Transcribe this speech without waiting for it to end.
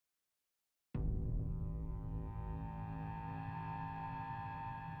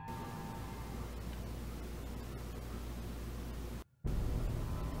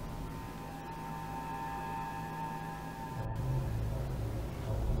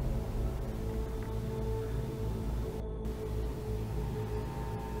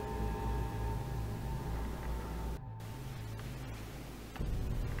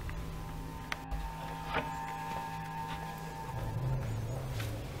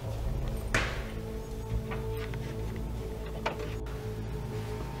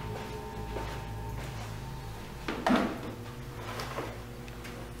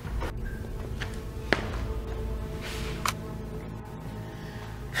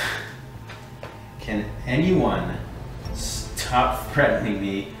Can anyone stop threatening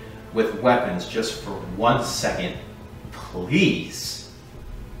me with weapons just for 1 second, please?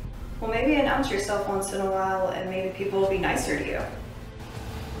 Well, maybe announce yourself once in a while and maybe people will be nicer to you.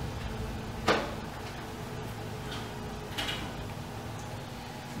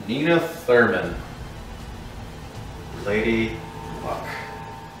 Nina Thurman. Lady Luck.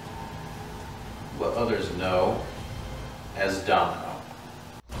 What others know as Domino.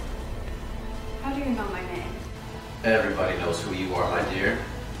 How do you know my name? Everybody knows who you are, my dear.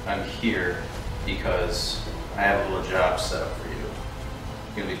 I'm here because I have a little job set up for you.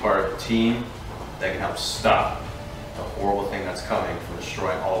 You're gonna be part of a team that can help stop the horrible thing that's coming from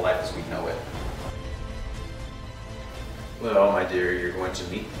destroying all life as we know it. Well, my dear, you're going to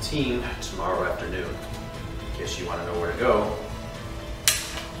meet the team tomorrow afternoon. In case you want to know where to go,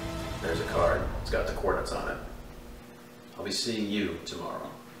 there's a card. It's got the coordinates on it. I'll be seeing you tomorrow.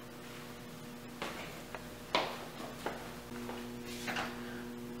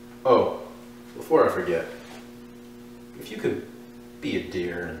 Oh, before I forget, if you could be a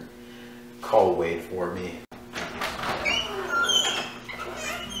dear and call Wade for me.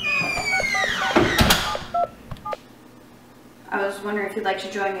 I was wondering if you'd like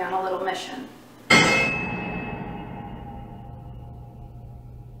to join me on a little mission.